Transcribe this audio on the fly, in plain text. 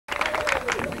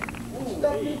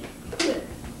Stephanie.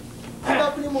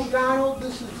 Stephanie Mangano,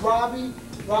 this is Robbie.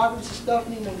 Robbie, this is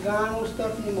Stephanie Mangano.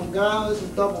 Stephanie Mangano, this is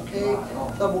Double K.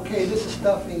 Double K, this is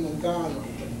Stephanie Mangano.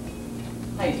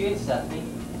 How you doing, Stephanie?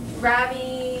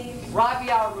 Robbie.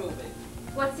 Robbie R. Rubin.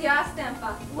 What's the R stand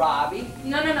for? Robbie?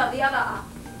 No, the other R.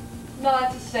 No,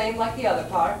 that's the same like the other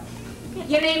part.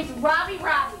 Your name's Robbie.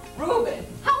 Rubin.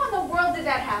 How in the world did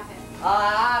that happen?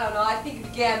 I don't know. I think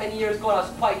it began many years ago when I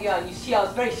was quite young. You see, I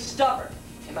was very stubborn.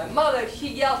 And my mother, she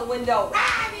yelled out the window,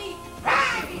 Robbie!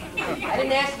 Robbie! I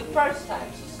didn't answer the first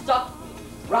time. She stuck with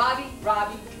me.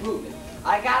 Robbie, Rubin.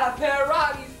 I got a pair of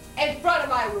Robbies in front of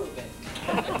my Rubin.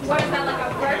 What is that, like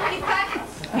a birth defect?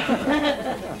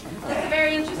 That's a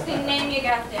very interesting name you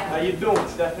got there. How you doing,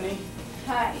 Stephanie?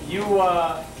 Hi. You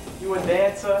a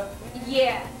dancer?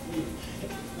 Yeah.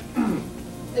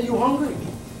 Hey, you hungry?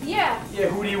 Yeah. Yeah,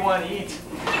 who do you want to eat?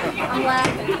 I'm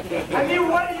laughing. I mean,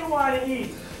 what do you want to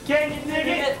eat? Can you dig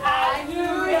it? I knew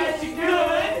that you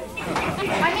could.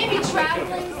 I may be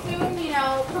traveling soon, you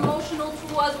know, promotional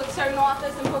tours with certain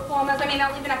authors and performers. I mean,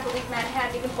 I'll even have to leave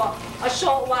Manhattan even for a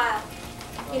short while.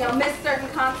 You know, miss certain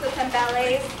concerts and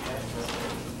ballets.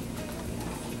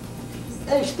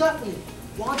 Hey, Stephanie,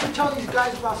 why don't you tell these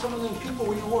guys about some of them people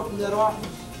when you work in that office?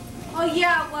 Oh,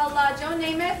 yeah, well, Joe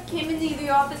Namath came into the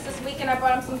office this week and I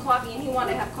brought him some coffee and he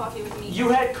wanted to have coffee with me. You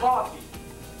had coffee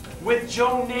with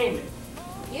Joe Namath?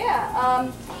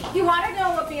 Yeah, he wanted to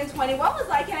know what being 21 was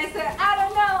like and I said, I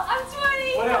don't know, I'm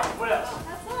 20. What else? What else?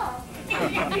 That's all.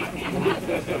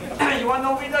 You want to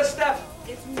know what he does, Steph?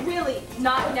 It's really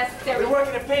not necessary. We work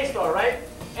in a paint store, right?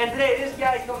 And today this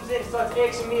guy comes in and starts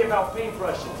asking me about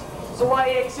paintbrushes. So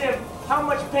I ask him, how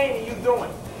much paint are you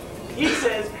doing? He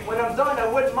says, when I'm done, I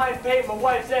wouldn't mind painting my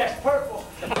wife's ass purple.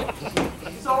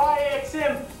 So I ask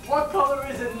him, what color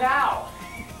is it now?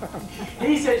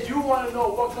 He says, you want to know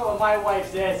what color my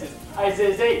wife's ass is. I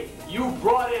says, hey, you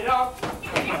brought it up.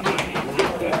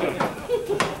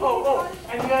 Oh,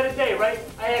 and the other day, right,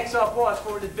 I asked our boss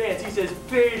for an advance. He says,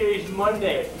 payday's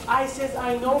Monday. I says,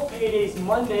 I know payday's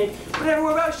Monday, but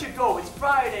everywhere else you go, it's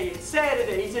Friday, it's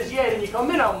Saturday. He says, yeah, then you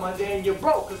come in on Monday and you're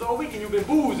broke, because all weekend you've been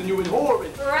boozing, you've been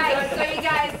whoring. Right, so you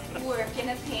guys work in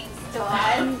a paint store,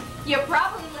 and you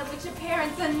probably live with your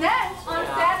parents, and then on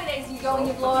Saturdays you go and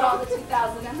you blow it all the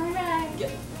 2,000, am I right?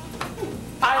 Yeah.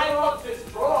 I love this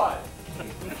broad.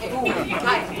 Hey,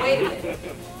 guys, wait a minute.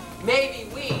 Maybe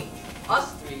we,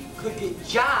 us three, could get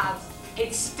jobs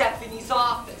in Stephanie's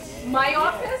office. My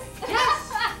office?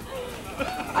 Yes.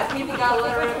 I've even got a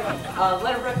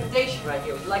letter of recommendation right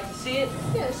here. Would you like to see it?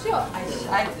 Yeah, sure.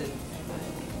 I did.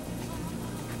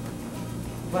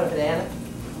 Want a banana?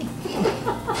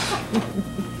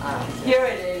 Here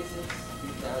it is.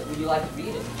 Would you like to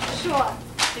read it? Sure. I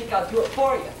think I'll do it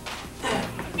for you.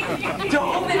 To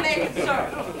whom it may concern,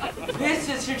 this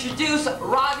is to introduce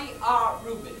Robbie R.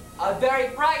 Rubin, a very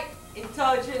bright,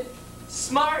 intelligent,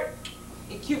 smart,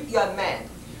 and cute young man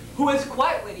who is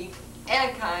quite witty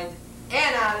and kind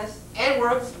and honest and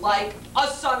works like a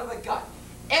son of a gun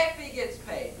if he gets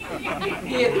paid.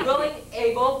 He is willing,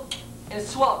 able, and a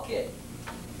swell kid.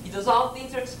 He does all the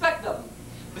things that are expected of him.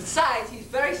 Besides, he's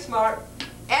very smart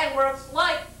and works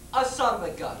like a son of a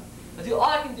gun. I do all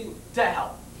I can do to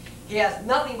help. He has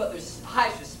nothing but the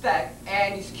highest respect,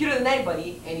 and he's cuter than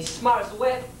anybody, and he's smart as a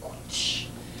whip.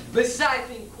 Besides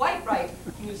being quite bright,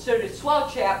 he's considered a swell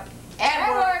chap,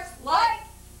 and works like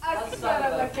a son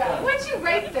of a gun. Where'd you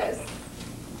rate this?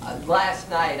 Last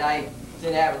night, I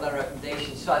didn't have a letter of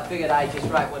recommendation, so I figured I'd just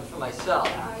write one for myself.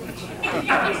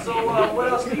 So what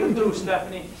else do you do,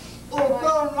 Stephanie?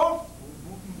 Oh,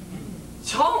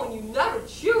 Tone, you never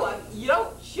chew. You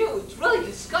don't chew. It's really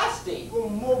disgusting.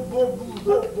 no.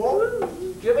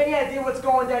 Do you have any idea what's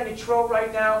going down your throat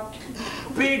right now?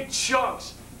 Big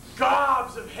chunks,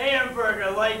 gobs of hamburger,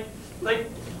 like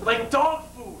dog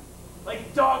food,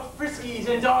 like dog friskies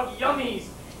and dog yummies.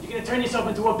 You're gonna turn yourself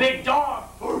into a big dog.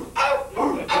 Hey,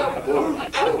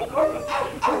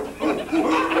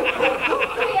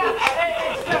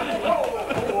 Stephanie,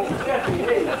 whoa, Stephanie,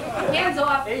 hey. Hands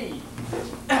off. Hey,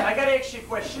 I gotta ask you a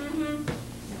question.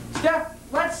 Steph,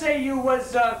 let's say you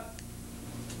was,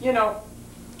 you know,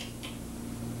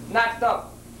 knocked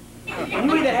up. And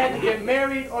you either had to get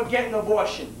married or get an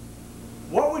abortion.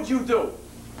 What would you do?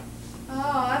 Oh,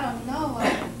 I don't know.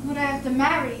 Who'd I have to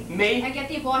marry? Me? I get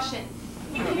the abortion.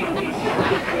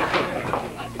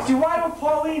 See, why don't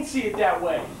Pauline see it that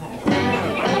way?